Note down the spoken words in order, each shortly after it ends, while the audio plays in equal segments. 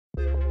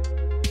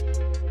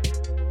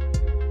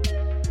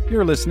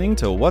You're listening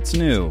to What's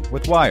New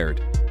with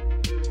Wired.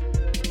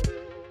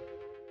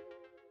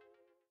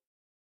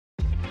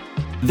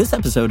 This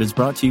episode is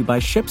brought to you by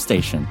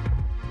ShipStation.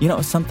 You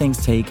know, some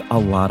things take a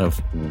lot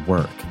of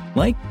work,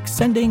 like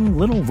sending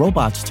little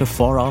robots to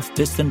far-off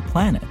distant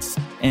planets.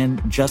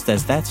 And just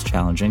as that's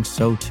challenging,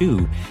 so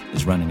too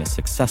is running a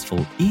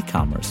successful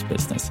e-commerce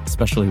business,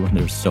 especially when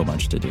there's so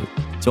much to do.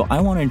 So I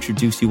want to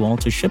introduce you all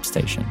to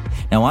ShipStation.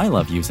 Now, I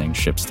love using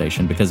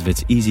ShipStation because of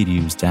its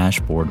easy-to-use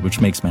dashboard,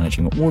 which makes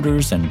managing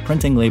orders and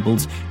printing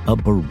labels a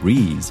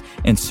breeze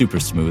and super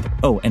smooth.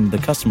 Oh, and the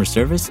customer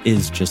service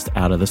is just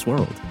out of this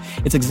world.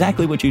 It's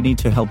exactly what you need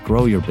to help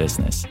grow your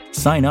business.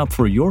 Sign up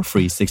for your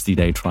free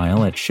 60-day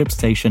trial at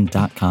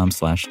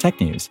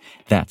shipstation.com/technews.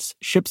 That's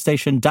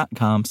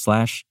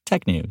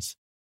shipstation.com/technews.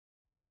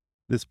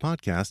 This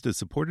podcast is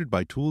supported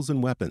by Tools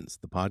and Weapons,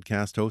 the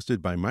podcast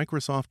hosted by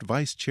Microsoft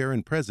Vice Chair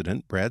and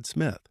President Brad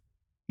Smith.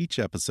 Each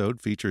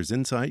episode features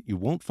insight you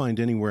won't find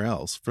anywhere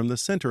else from the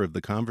center of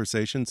the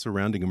conversation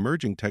surrounding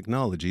emerging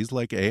technologies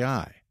like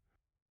AI.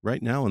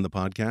 Right now on the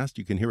podcast,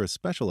 you can hear a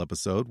special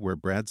episode where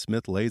Brad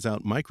Smith lays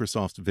out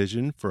Microsoft's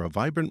vision for a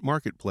vibrant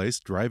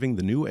marketplace driving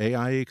the new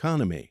AI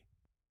economy.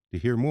 To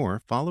hear more,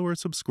 follow or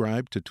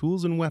subscribe to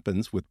Tools and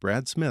Weapons with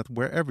Brad Smith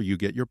wherever you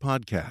get your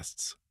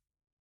podcasts.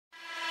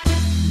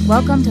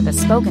 Welcome to the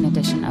spoken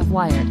edition of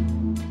Wired.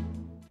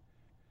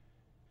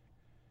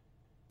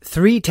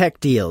 3 tech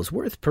deals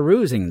worth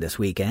perusing this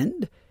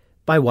weekend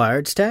by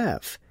Wired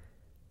staff.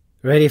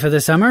 Ready for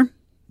the summer?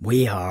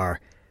 We are.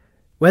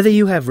 Whether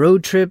you have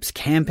road trips,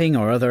 camping,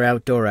 or other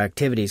outdoor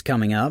activities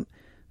coming up,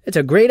 it's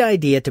a great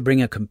idea to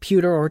bring a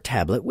computer or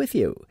tablet with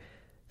you.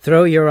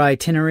 Throw your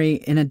itinerary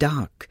in a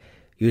dock,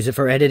 use it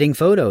for editing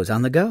photos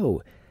on the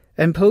go,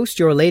 and post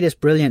your latest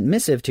brilliant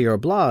missive to your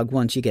blog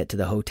once you get to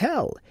the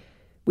hotel.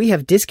 We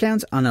have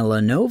discounts on a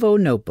Lenovo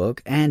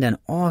notebook and an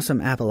awesome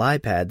Apple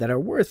iPad that are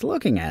worth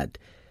looking at.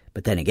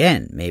 But then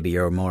again, maybe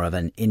you're more of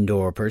an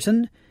indoor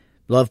person,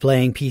 love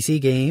playing PC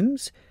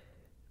games.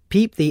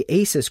 Peep the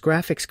Asus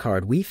graphics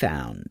card we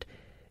found.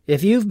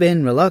 If you've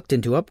been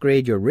reluctant to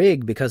upgrade your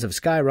rig because of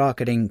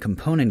skyrocketing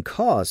component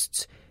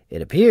costs,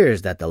 it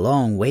appears that the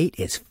long wait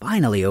is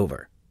finally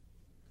over.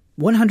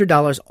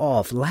 $100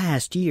 off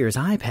last year's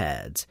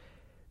iPads.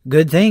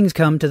 Good things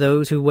come to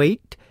those who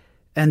wait,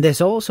 and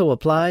this also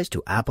applies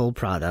to Apple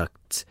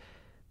products.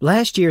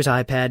 Last year's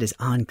iPad is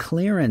on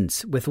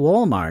clearance, with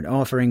Walmart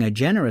offering a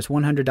generous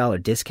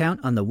 $100 discount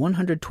on the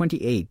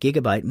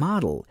 128GB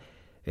model.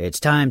 It's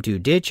time to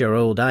ditch your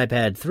old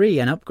iPad 3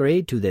 and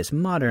upgrade to this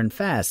modern,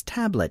 fast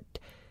tablet.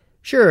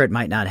 Sure, it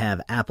might not have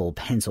Apple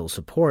Pencil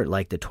support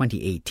like the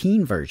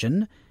 2018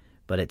 version,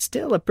 but it's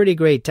still a pretty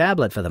great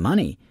tablet for the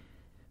money.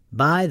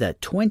 Buy the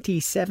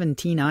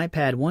 2017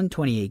 iPad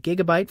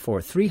 128GB for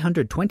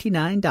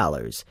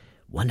 $329,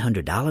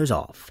 $100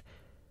 off.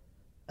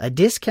 A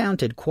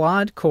discounted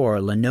quad-core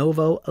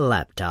Lenovo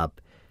laptop.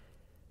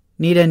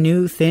 Need a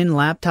new thin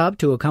laptop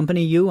to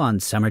accompany you on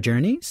summer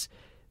journeys?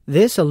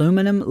 This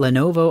aluminum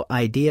Lenovo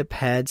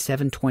IdeaPad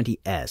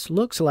 720S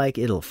looks like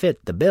it'll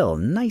fit the bill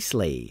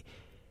nicely.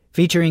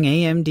 Featuring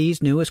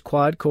AMD's newest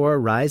quad-core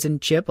Ryzen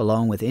chip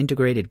along with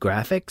integrated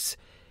graphics,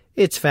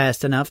 it's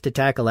fast enough to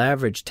tackle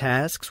average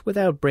tasks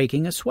without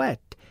breaking a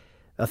sweat.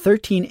 A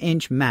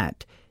 13-inch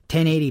matte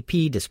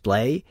 1080p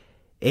display,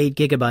 8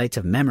 gigabytes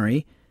of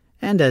memory,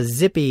 and a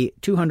zippy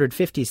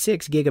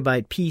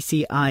 256GB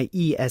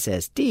PCIe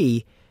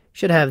SSD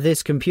should have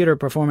this computer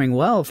performing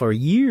well for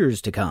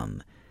years to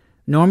come.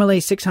 Normally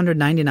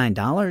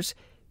 $699,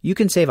 you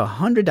can save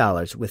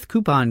 $100 with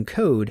coupon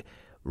code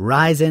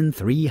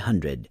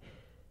RYZEN300.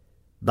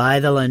 Buy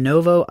the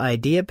Lenovo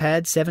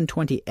IdeaPad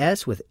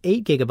 720S with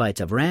 8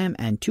 gigabytes of RAM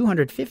and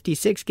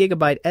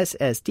 256GB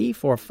SSD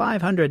for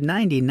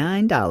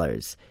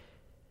 $599.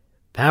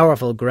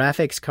 Powerful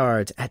graphics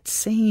cards at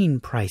sane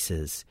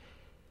prices.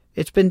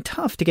 It's been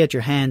tough to get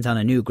your hands on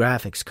a new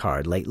graphics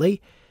card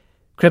lately.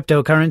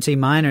 Cryptocurrency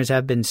miners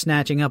have been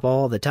snatching up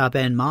all the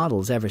top-end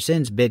models ever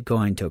since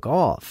Bitcoin took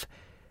off.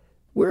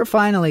 We're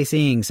finally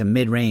seeing some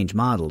mid-range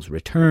models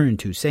return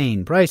to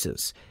sane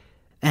prices.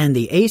 And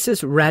the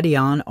Asus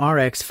Radeon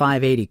RX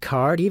 580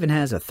 card even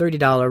has a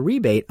 $30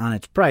 rebate on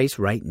its price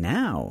right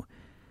now.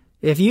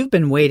 If you've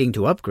been waiting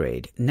to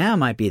upgrade, now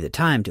might be the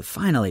time to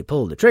finally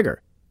pull the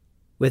trigger.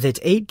 With its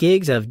 8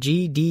 gigs of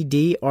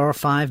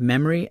GDDR5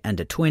 memory and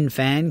a twin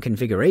fan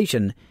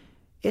configuration,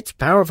 it's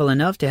powerful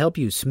enough to help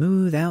you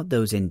smooth out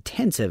those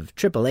intensive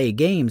AAA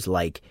games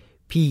like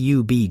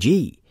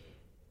PUBG.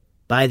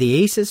 Buy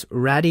the Asus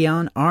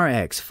Radeon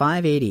RX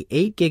 580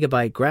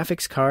 8GB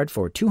graphics card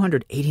for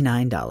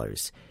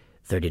 $289.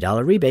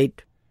 $30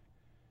 rebate.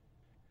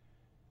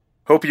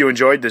 Hope you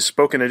enjoyed this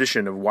spoken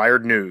edition of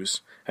Wired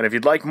News. And if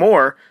you'd like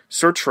more,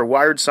 search for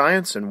Wired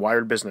Science and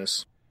Wired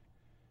Business.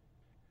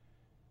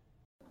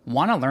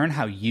 Want to learn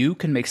how you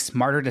can make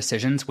smarter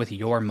decisions with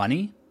your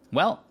money?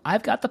 Well,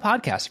 I've got the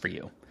podcast for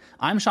you.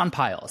 I'm Sean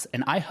Piles,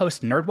 and I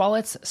host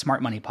NerdWallet's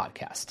Smart Money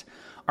Podcast.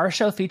 Our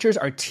show features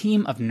our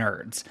team of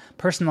nerds,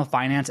 personal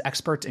finance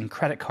experts in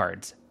credit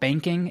cards,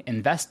 banking,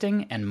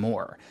 investing, and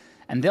more.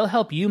 and they'll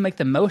help you make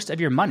the most of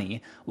your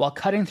money while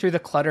cutting through the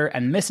clutter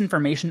and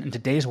misinformation in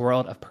today's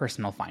world of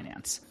personal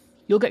finance.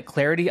 You'll get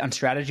clarity on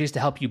strategies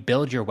to help you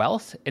build your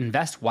wealth,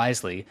 invest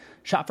wisely,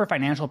 shop for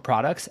financial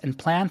products, and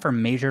plan for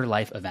major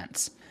life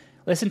events.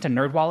 Listen to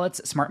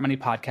NerdWallet's Smart Money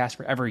Podcast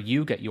wherever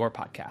you get your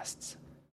podcasts.